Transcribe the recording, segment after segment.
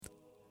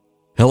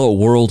Hello,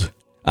 world.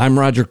 I'm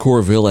Roger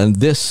Corville, and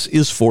this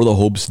is For the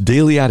Hope's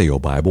Daily Audio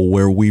Bible,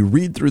 where we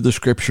read through the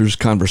Scriptures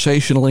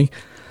conversationally,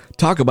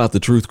 talk about the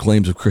truth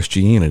claims of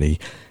Christianity,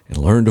 and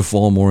learn to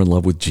fall more in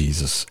love with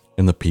Jesus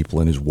and the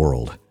people in His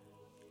world.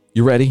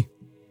 You ready?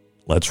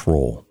 Let's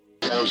roll.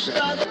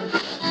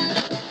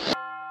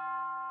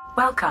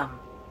 Welcome.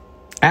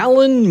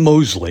 Alan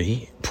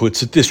Mosley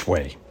puts it this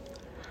way: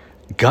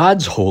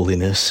 God's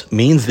holiness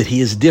means that He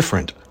is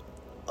different,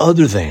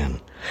 other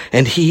than,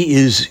 and He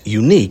is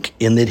unique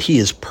in that He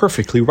is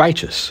perfectly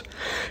righteous.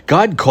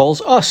 God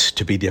calls us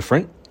to be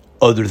different,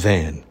 other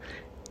than,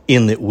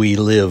 in that we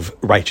live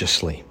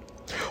righteously.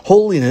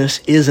 Holiness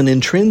is an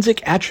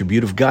intrinsic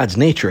attribute of God's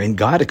nature, and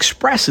God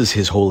expresses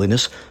His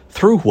holiness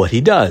through what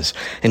He does.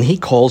 And He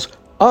calls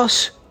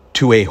us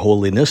to a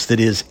holiness that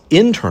is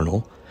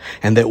internal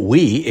and that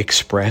we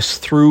express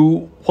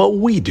through what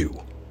we do.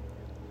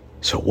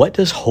 So what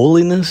does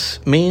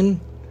holiness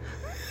mean?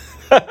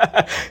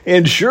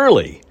 And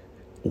surely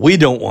we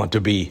don't want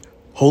to be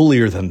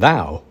holier than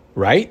thou,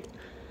 right?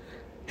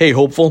 Hey,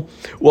 hopeful.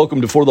 Welcome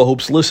to For the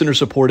Hope's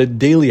listener-supported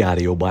daily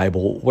audio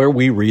Bible, where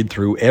we read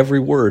through every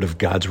word of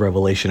God's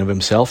revelation of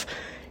Himself,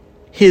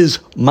 His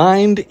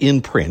mind in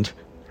print,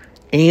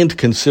 and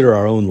consider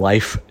our own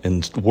life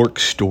and work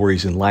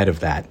stories in light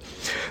of that.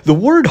 The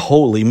word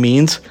holy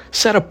means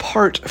set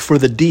apart for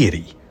the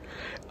deity,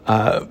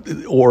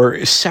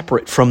 or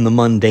separate from the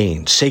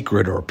mundane,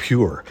 sacred or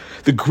pure.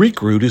 The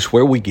Greek root is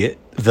where we get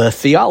the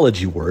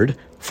theology word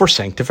for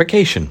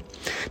sanctification.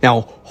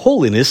 Now,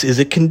 holiness is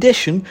a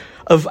condition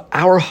of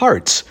our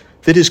hearts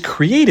that is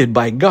created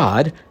by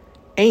God,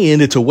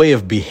 and it's a way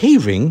of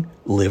behaving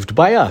lived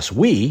by us.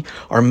 We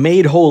are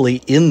made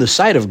holy in the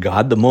sight of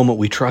God the moment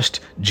we trust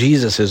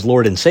Jesus as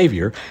Lord and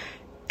Savior,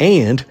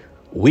 and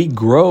we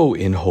grow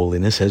in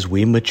holiness as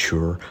we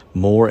mature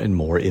more and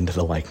more into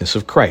the likeness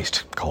of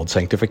Christ, called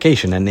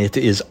sanctification. And it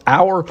is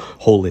our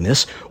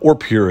holiness or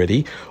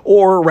purity,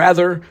 or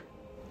rather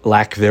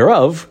lack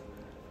thereof,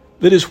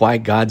 that is why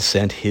God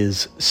sent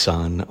His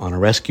Son on a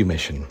rescue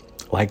mission,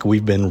 like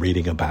we've been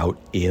reading about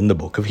in the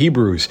book of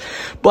Hebrews.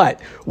 But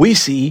we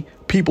see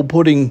people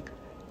putting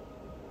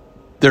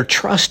their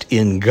trust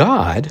in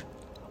God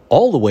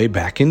all the way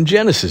back in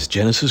Genesis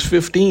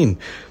 15.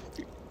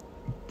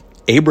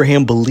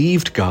 Abraham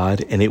believed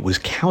God, and it was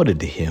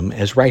counted to him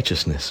as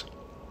righteousness.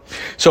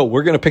 So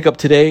we're going to pick up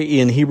today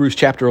in Hebrews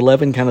chapter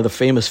 11, kind of the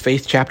famous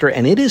faith chapter,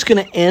 and it is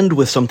going to end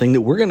with something that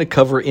we're going to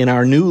cover in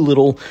our new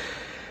little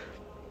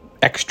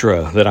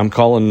extra that I'm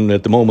calling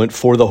at the moment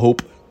For the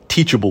Hope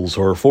Teachables,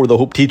 or For the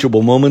Hope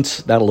Teachable Moments.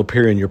 That'll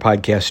appear in your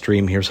podcast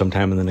stream here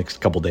sometime in the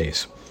next couple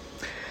days.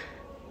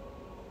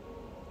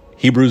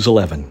 Hebrews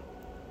 11.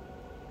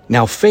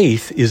 Now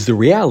faith is the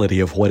reality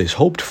of what is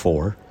hoped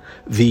for,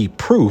 the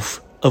proof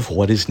of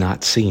what is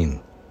not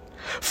seen.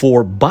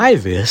 For by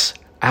this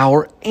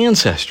our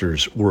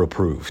ancestors were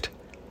approved.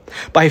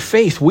 By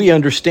faith we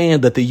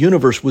understand that the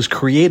universe was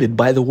created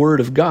by the Word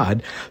of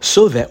God,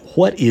 so that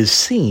what is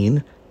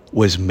seen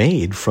was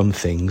made from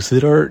things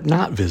that are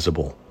not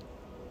visible.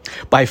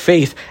 By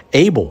faith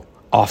Abel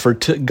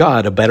offered to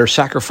God a better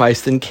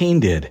sacrifice than Cain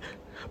did.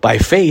 By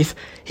faith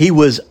he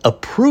was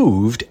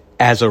approved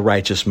as a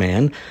righteous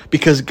man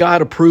because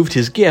God approved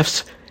his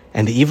gifts,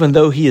 and even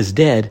though he is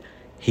dead,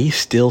 he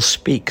still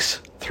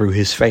speaks through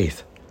his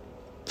faith.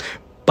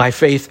 By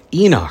faith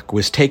Enoch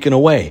was taken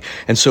away,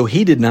 and so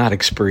he did not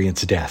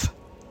experience death.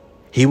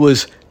 He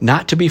was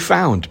not to be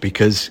found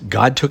because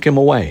God took him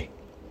away,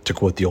 to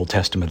quote the Old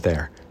Testament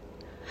there.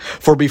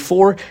 For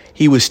before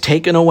he was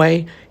taken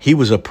away, he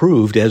was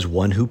approved as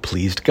one who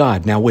pleased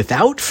God. Now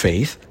without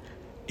faith,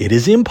 it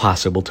is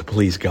impossible to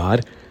please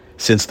God,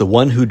 since the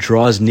one who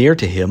draws near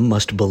to Him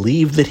must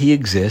believe that He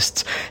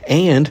exists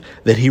and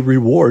that He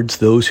rewards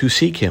those who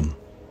seek Him.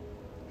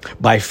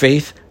 By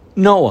faith,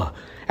 Noah,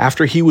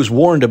 after he was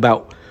warned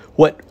about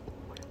what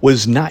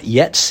was not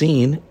yet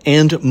seen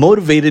and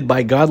motivated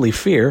by godly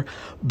fear,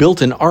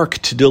 built an ark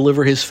to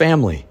deliver his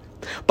family.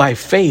 By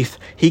faith,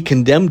 he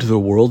condemned the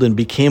world and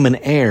became an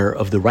heir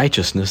of the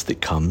righteousness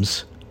that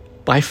comes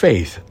by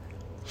faith.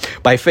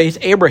 By faith,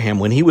 Abraham,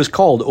 when he was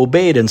called,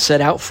 obeyed and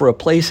set out for a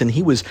place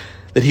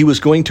that he was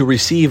going to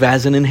receive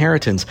as an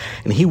inheritance.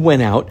 And he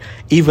went out,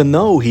 even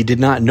though he did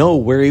not know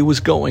where he was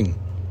going.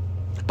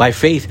 By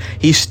faith,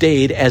 he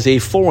stayed as a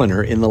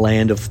foreigner in the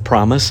land of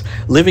promise,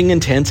 living in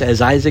tents as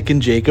did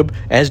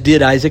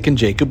Isaac and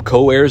Jacob,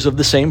 co-heirs of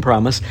the same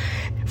promise.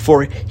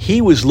 For he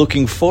was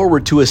looking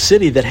forward to a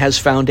city that has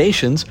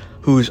foundations,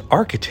 whose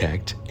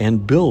architect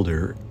and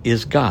builder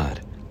is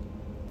God.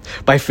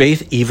 By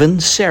faith, even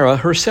Sarah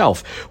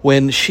herself,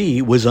 when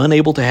she was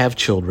unable to have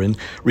children,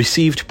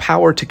 received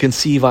power to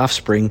conceive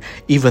offspring,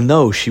 even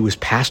though she was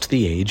past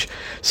the age,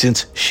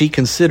 since she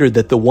considered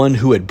that the one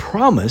who had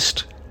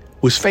promised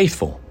was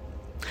faithful.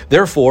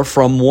 Therefore,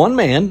 from one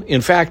man,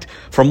 in fact,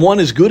 from one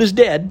as good as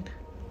dead,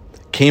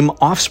 came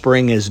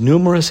offspring as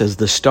numerous as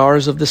the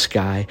stars of the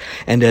sky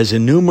and as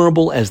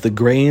innumerable as the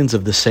grains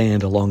of the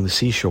sand along the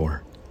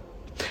seashore.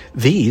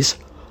 These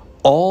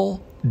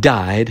all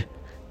died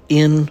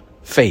in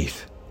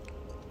faith,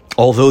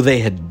 although they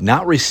had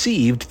not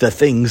received the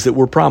things that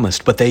were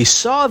promised. But they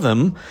saw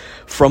them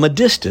from a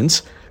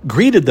distance,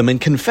 greeted them, and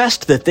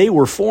confessed that they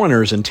were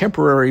foreigners and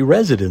temporary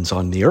residents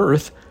on the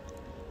earth.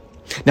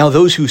 Now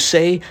those who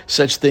say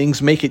such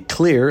things make it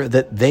clear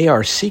that they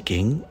are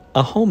seeking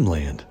a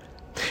homeland.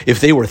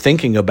 If they were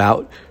thinking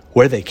about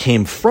where they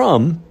came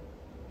from,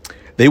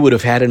 they would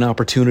have had an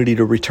opportunity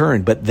to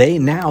return, but they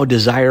now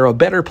desire a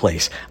better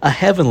place, a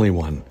heavenly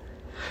one.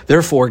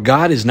 Therefore,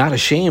 God is not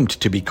ashamed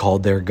to be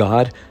called their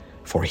God,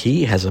 for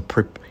He has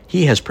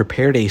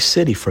prepared a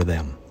city for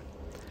them.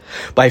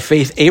 By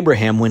faith,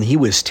 Abraham, when he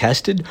was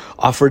tested,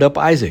 offered up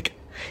Isaac.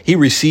 He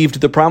received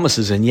the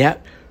promises, and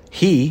yet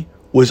he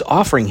was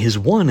offering his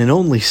one and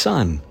only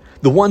son,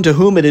 the one to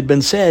whom it had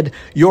been said,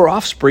 "Your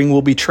offspring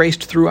will be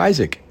traced through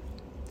Isaac."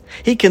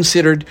 He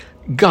considered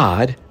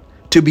God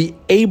to be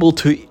able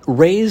to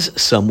raise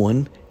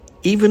someone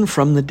even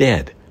from the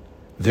dead.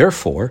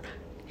 Therefore,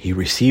 he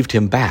received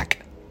him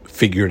back,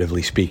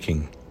 figuratively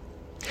speaking.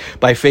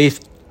 By faith,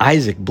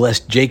 Isaac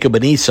blessed Jacob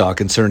and Esau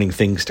concerning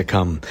things to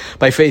come.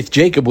 By faith,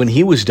 Jacob, when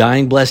he was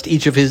dying, blessed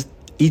each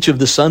of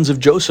the sons of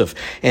Joseph,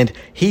 and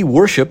he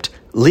worshipped,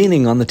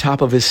 leaning on the top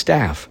of his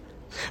staff.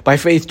 By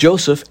faith,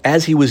 Joseph,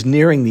 as he was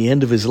nearing the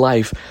end of his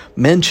life,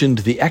 mentioned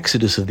the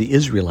exodus of the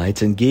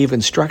Israelites and gave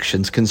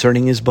instructions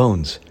concerning his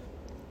bones.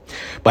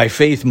 By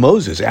faith,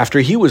 Moses,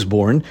 after he was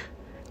born,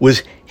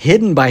 was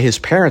hidden by his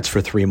parents for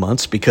 3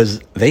 months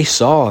because they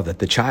saw that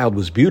the child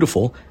was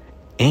beautiful,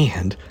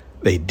 and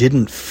they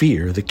didn't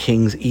fear the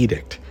king's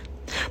edict.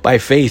 By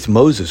faith,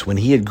 Moses, when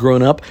he had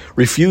grown up,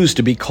 refused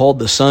to be called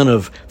the son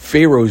of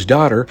Pharaoh's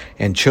daughter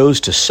and chose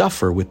to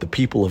suffer with the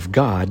people of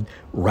God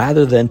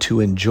rather than to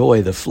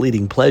enjoy the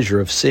fleeting pleasure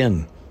of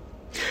sin.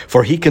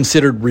 For he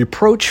considered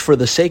reproach for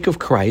the sake of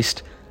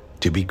Christ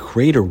to be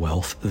greater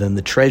wealth than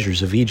the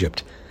treasures of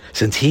Egypt,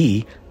 since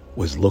he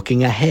was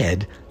looking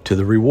ahead to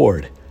the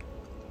reward.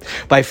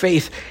 By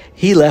faith,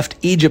 he left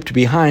Egypt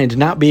behind,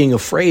 not being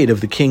afraid of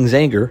the king's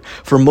anger,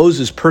 for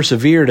Moses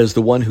persevered as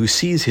one who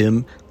sees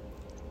him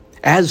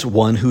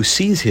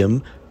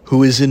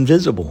who is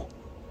invisible.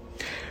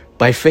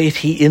 By faith,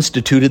 he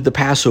instituted the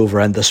Passover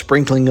and the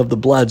sprinkling of the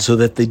blood so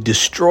that the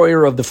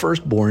destroyer of the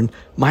firstborn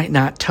might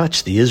not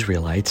touch the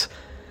Israelites.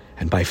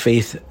 And by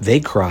faith, they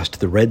crossed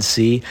the Red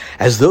Sea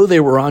as though they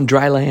were on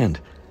dry land.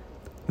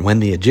 And when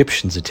the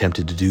Egyptians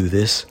attempted to do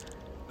this,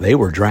 they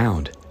were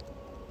drowned.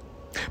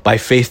 By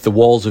faith, the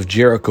walls of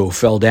Jericho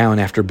fell down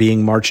after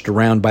being marched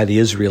around by the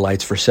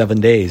Israelites for 7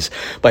 days.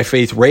 By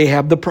faith,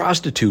 Rahab the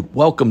prostitute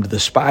welcomed the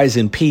spies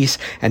in peace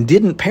and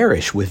didn't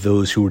perish with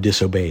those who were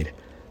disobeyed.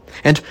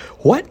 And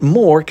what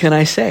more can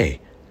I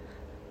say?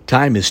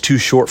 Time is too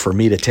short for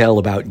me to tell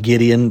about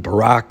Gideon,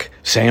 Barak,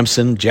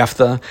 Samson,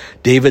 Jephthah,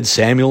 David,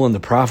 Samuel, and the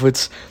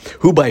prophets,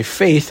 who by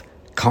faith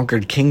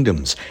conquered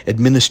kingdoms,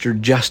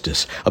 administered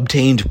justice,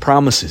 obtained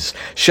promises,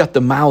 shut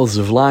the mouths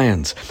of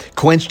lions,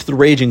 quenched the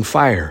raging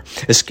fire,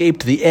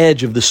 escaped the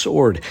edge of the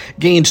sword,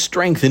 gained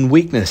strength in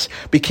weakness,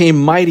 became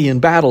mighty in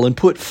battle, and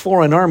put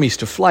foreign armies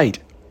to flight.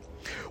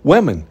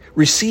 Women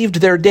received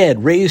their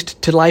dead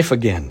raised to life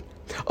again.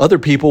 Other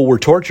people were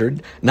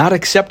tortured, not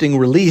accepting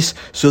release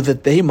so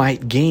that they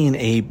might gain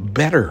a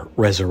better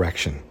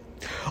resurrection.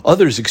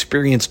 Others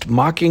experienced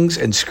mockings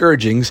and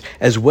scourgings,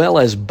 as well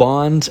as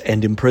bonds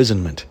and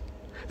imprisonment.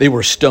 They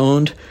were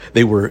stoned,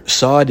 they were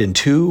sawed in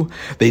two,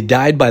 they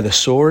died by the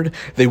sword,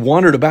 they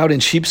wandered about in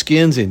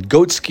sheepskins and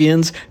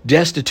goatskins,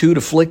 destitute,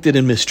 afflicted,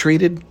 and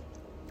mistreated.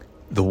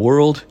 The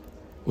world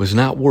was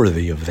not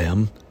worthy of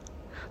them.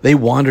 They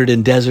wandered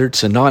in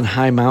deserts and on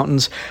high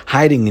mountains,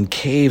 hiding in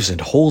caves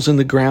and holes in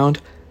the ground.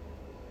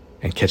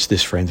 And catch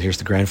this, friends, here's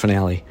the grand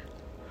finale.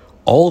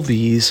 All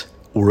these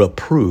were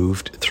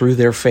approved through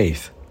their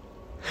faith.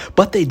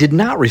 But they did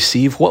not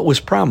receive what was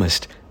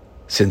promised,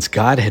 since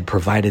God had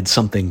provided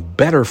something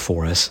better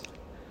for us,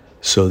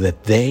 so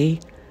that they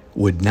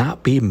would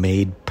not be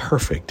made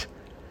perfect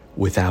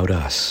without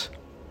us.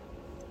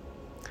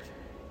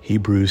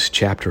 Hebrews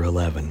chapter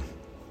 11.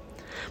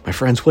 My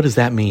friends, what does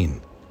that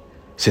mean?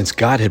 Since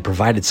God had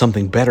provided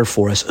something better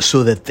for us,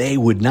 so that they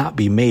would not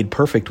be made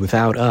perfect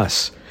without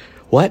us.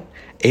 What?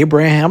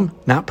 Abraham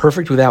not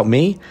perfect without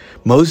me?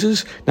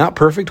 Moses not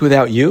perfect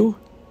without you?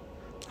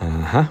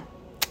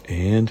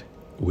 And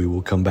we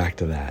will come back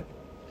to that.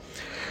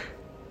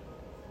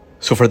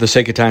 So for the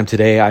sake of time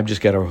today, I've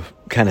just got to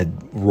kind of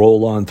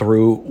roll on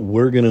through.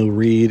 We're going to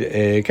read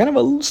a kind of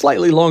a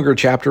slightly longer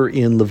chapter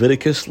in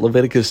Leviticus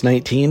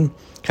 19,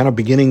 kind of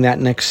beginning that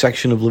next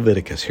section of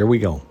Leviticus. Here we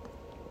go.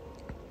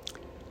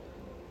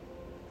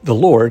 The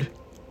Lord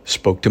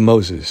spoke to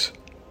Moses.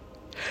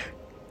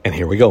 And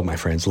here we go, my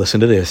friends.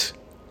 Listen to this.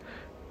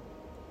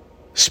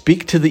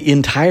 Speak to the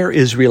entire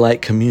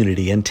Israelite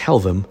community and tell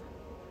them,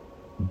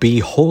 be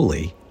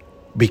holy,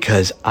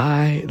 because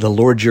I, the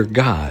Lord your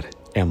God,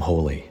 am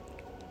holy.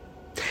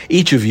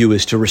 Each of you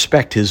is to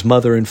respect his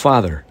mother and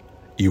father.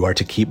 You are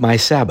to keep my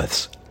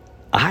Sabbaths.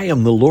 I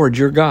am the Lord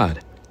your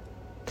God.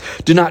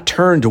 Do not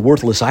turn to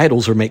worthless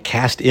idols or make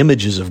cast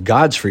images of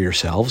gods for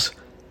yourselves.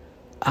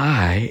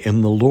 I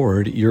am the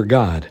Lord your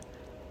God.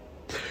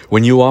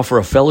 When you offer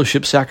a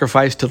fellowship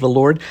sacrifice to the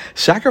Lord,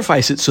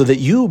 sacrifice it so that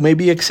you may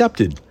be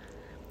accepted.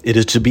 It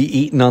is to be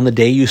eaten on the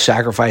day you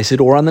sacrifice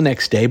it or on the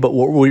next day, but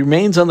what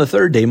remains on the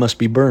third day must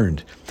be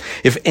burned.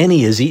 If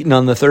any is eaten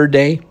on the third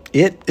day,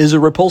 it is a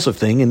repulsive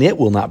thing, and it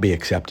will not be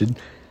accepted.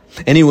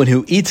 Anyone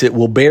who eats it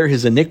will bear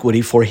his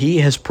iniquity, for he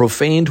has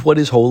profaned what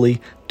is holy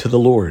to the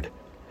Lord.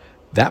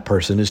 That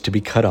person is to be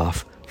cut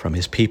off from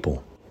his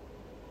people.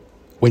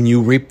 When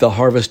you reap the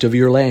harvest of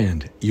your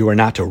land, you are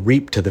not to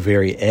reap to the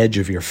very edge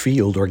of your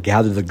field or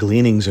gather the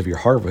gleanings of your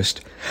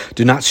harvest.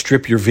 Do not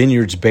strip your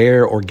vineyards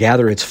bare or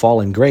gather its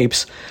fallen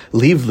grapes.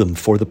 Leave them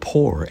for the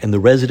poor and the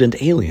resident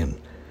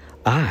alien.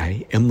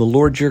 I am the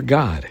Lord your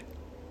God.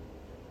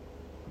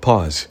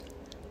 Pause.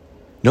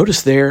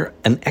 Notice there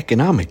an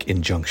economic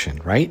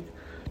injunction, right?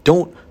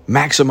 Don't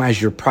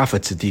maximize your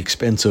profits at the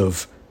expense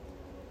of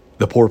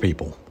the poor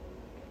people.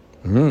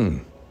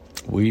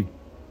 We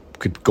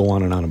could go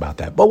on and on about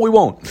that, but we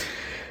won't.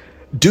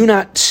 Do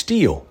not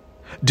steal.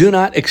 Do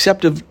not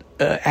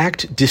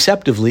act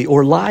deceptively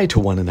or lie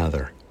to one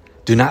another.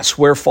 Do not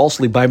swear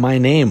falsely by my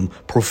name,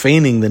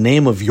 profaning the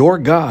name of your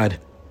God.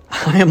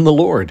 I am the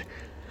Lord.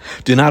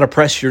 Do not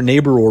oppress your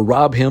neighbor or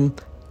rob him.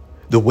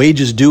 The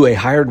wages due a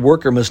hired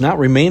worker must not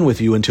remain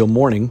with you until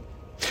morning.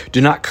 Do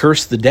not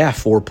curse the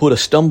deaf or put a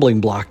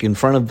stumbling block in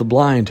front of the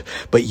blind,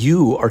 but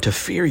you are to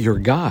fear your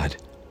God.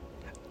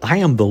 I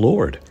am the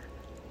Lord.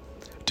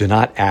 Do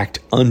not act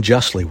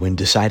unjustly when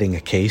deciding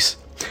a case.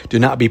 Do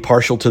not be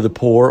partial to the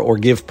poor or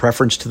give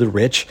preference to the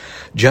rich.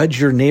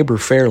 Judge your neighbor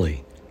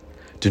fairly.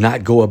 Do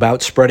not go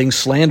about spreading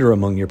slander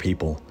among your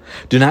people.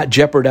 Do not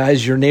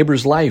jeopardize your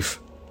neighbor's life.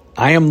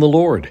 I am the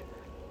Lord.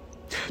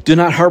 Do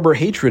not harbor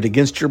hatred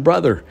against your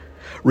brother.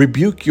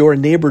 Rebuke your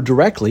neighbor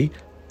directly,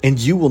 and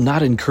you will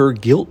not incur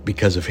guilt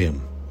because of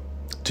him.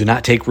 Do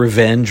not take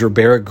revenge or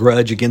bear a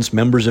grudge against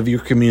members of your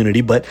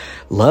community, but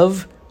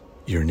love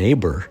your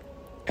neighbor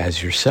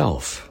as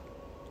yourself.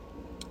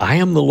 I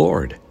am the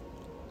Lord.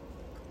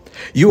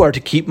 You are to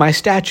keep my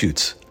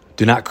statutes.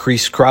 Do not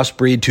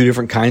crossbreed two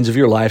different kinds of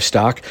your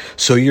livestock,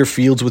 sow your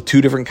fields with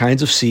two different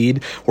kinds of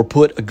seed, or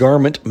put a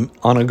garment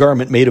on a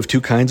garment made of two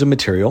kinds of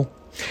material.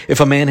 If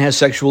a man has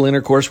sexual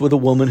intercourse with a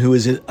woman who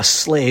is a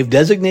slave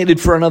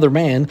designated for another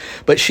man,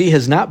 but she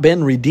has not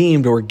been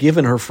redeemed or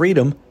given her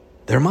freedom,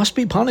 there must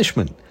be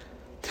punishment.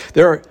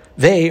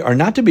 They are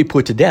not to be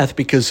put to death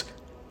because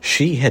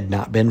she had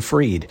not been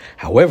freed.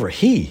 However,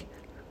 he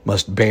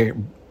must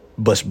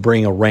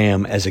bring a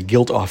ram as a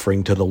guilt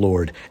offering to the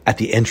Lord at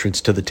the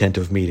entrance to the tent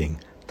of meeting.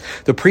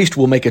 The priest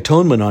will make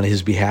atonement on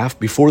his behalf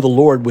before the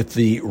Lord with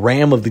the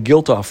ram of the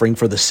guilt offering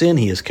for the sin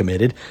he has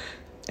committed,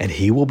 and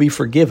he will be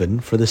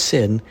forgiven for the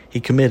sin he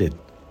committed.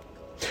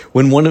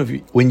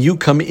 When you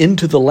come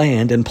into the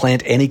land and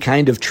plant any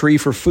kind of tree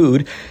for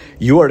food,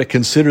 you are to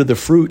consider the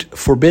fruit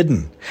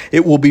forbidden.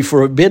 It will be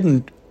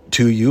forbidden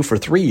to you for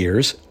 3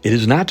 years. It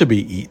is not to be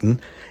eaten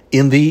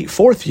in the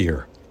 4th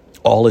year.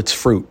 All its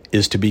fruit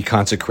is to be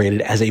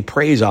consecrated as a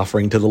praise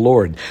offering to the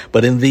Lord.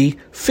 But in the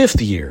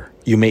 5th year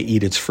you may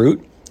eat its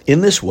fruit.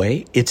 In this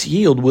way its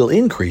yield will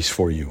increase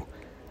for you.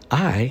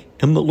 I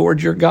am the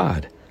Lord your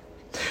God.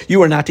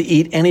 You are not to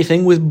eat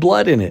anything with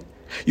blood in it.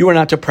 You are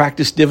not to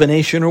practice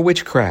divination or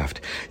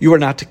witchcraft. You are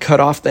not to cut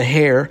off the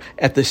hair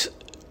at the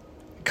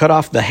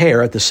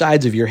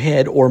sides of your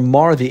head or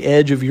mar the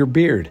edge of your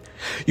beard.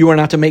 You are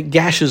not to make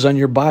gashes on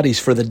your bodies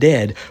for the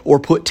dead or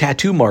put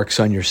tattoo marks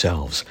on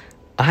yourselves.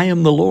 I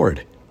am the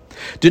Lord.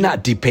 Do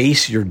not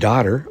debase your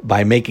daughter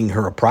by making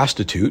her a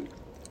prostitute,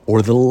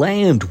 or the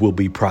land will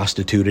be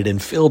prostituted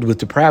and filled with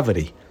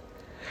depravity.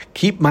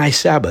 Keep my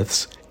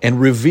Sabbaths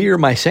and revere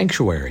my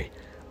sanctuary.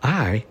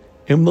 I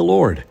am the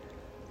Lord.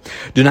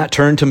 Do not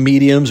turn to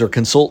mediums or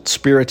consult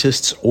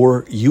spiritists,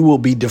 or you will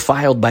be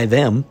defiled by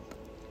them.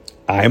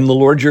 I am the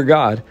Lord your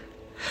God.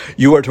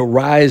 You are to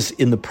rise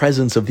in the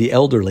presence of the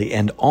elderly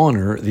and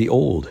honor the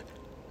old.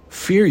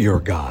 Fear your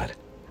God.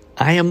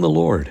 I am the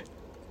Lord.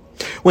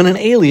 When an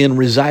alien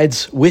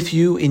resides with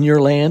you in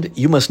your land,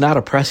 you must not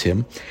oppress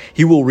him.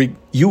 You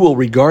will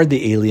regard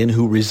the alien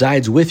who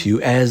resides with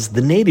you as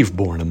the native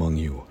born among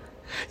you.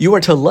 You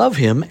are to love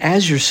him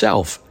as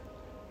yourself,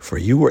 for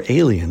you were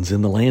aliens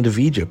in the land of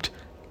Egypt.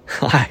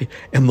 I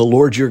am the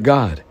Lord your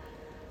God.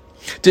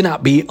 Do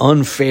not be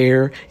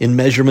unfair in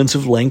measurements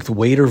of length,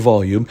 weight, or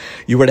volume.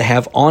 You are to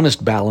have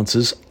honest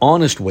balances,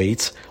 honest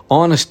weights,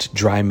 honest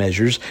dry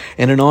measures,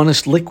 and an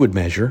honest liquid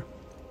measure.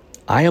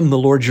 I am the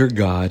Lord your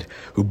God,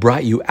 who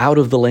brought you out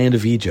of the land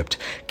of Egypt.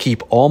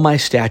 Keep all my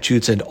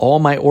statutes and all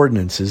my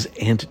ordinances,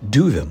 and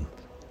do them.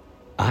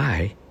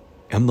 I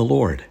am the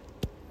Lord.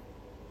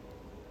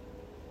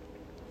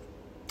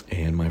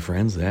 And my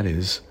friends, that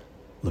is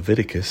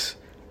Leviticus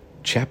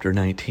chapter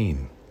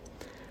 19.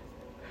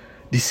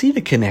 Do you see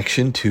the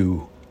connection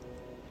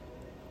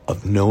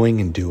of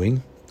knowing and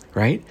doing,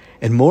 right?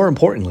 And more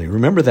importantly,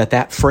 remember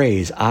that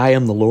phrase, I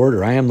am the Lord,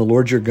 or I am the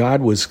Lord your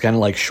God, was kind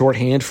of like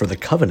shorthand for the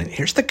covenant.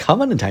 Here's the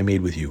covenant I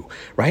made with you,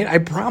 right? I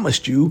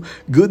promised you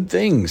good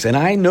things, and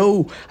I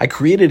know I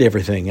created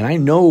everything, and I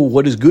know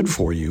what is good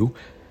for you.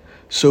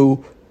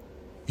 So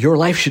your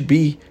life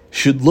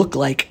should look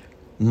like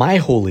my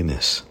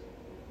holiness,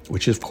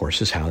 which of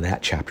course is how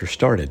that chapter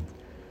started.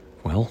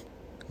 Well,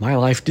 my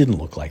life didn't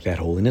look like that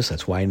holiness.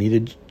 That's why I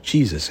needed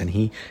Jesus.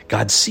 And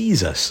God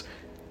sees us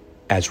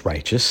as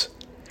righteous.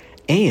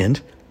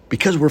 And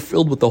because we're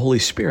filled with the Holy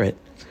Spirit,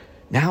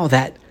 now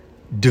that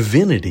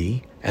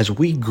divinity, as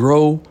we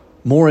grow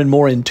more and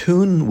more in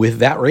tune with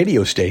that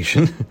radio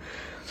station,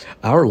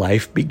 our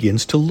life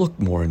begins to look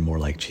more and more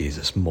like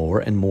Jesus, more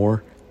and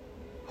more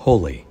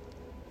holy.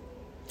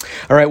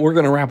 All right, we're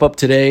going to wrap up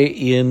today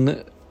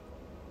in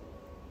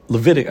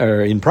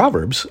in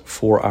Proverbs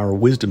for our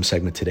wisdom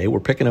segment today.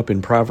 We're picking up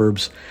in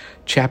Proverbs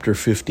chapter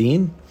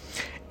 15,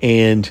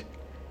 and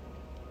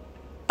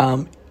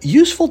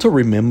useful to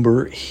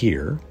remember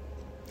here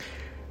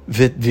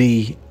that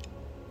did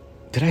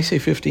I say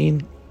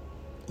 15?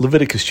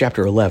 Leviticus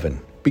chapter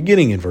 11,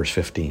 beginning in verse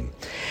 15.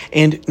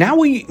 And now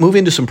we move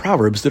into some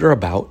Proverbs that are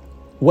about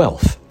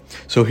wealth.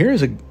 So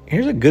here's a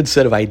good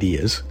set of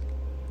ideas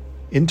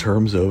in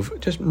terms of,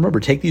 just remember,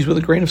 take these with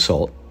a grain of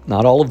salt.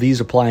 Not all of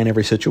these apply in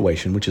every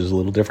situation, which is a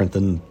little different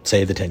than,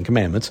 say, the Ten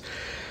Commandments.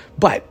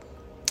 But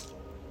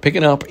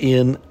picking up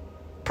in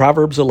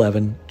Proverbs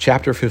 11,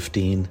 chapter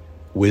 15,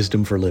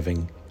 wisdom for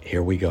living,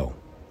 here we go.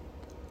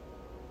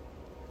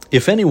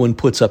 If anyone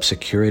puts up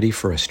security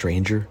for a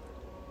stranger,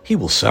 he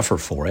will suffer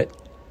for it,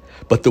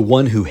 but the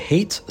one who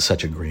hates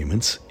such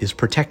agreements is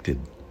protected.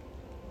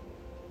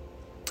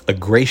 A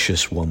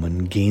gracious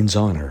woman gains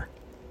honor,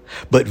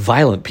 but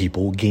violent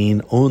people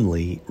gain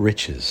only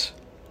riches.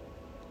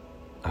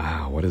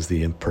 What is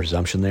the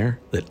presumption there?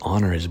 That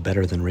honor is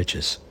better than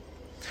riches.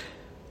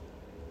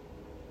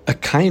 A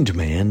kind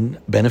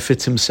man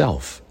benefits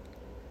himself,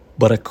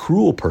 but a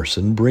cruel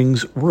person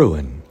brings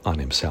ruin on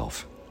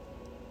himself.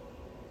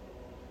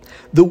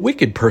 The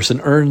wicked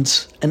person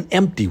earns an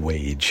empty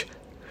wage,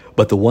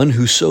 but the one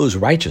who sows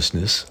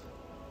righteousness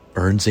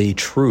earns a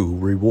true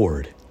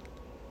reward.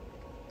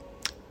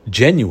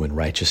 Genuine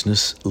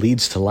righteousness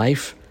leads to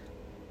life,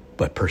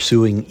 but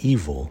pursuing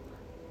evil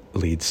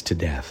leads to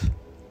death.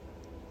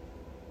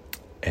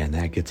 And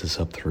that gets us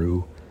up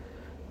through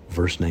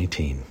verse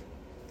 19.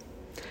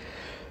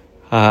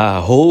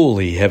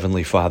 Holy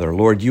Heavenly Father,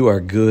 Lord, you are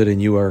good and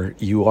you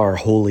are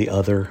holy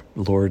other.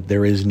 Lord,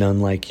 there is none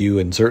like you,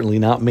 and certainly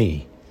not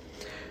me.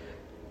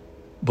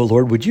 But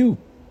Lord, would you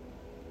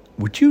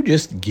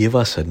just give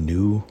us a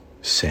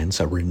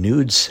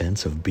renewed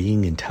sense of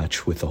being in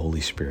touch with the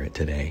Holy Spirit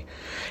today?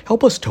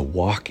 Help us to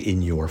walk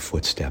in your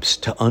footsteps,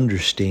 to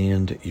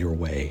understand your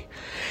way,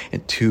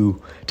 and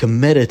to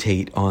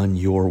meditate on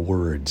your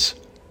words,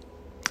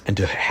 and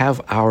to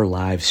have our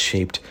lives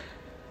shaped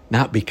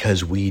not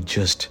because we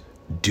just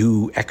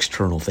do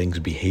external things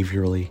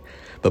behaviorally,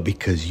 but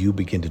because you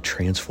begin to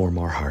transform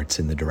our hearts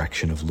in the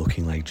direction of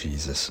looking like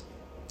Jesus.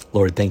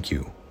 Lord, thank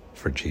you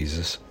for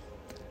Jesus.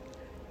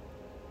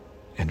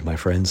 And my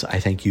friends, I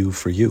thank you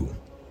for you.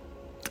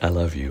 I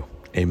love you.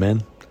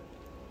 Amen.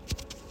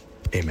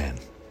 Amen.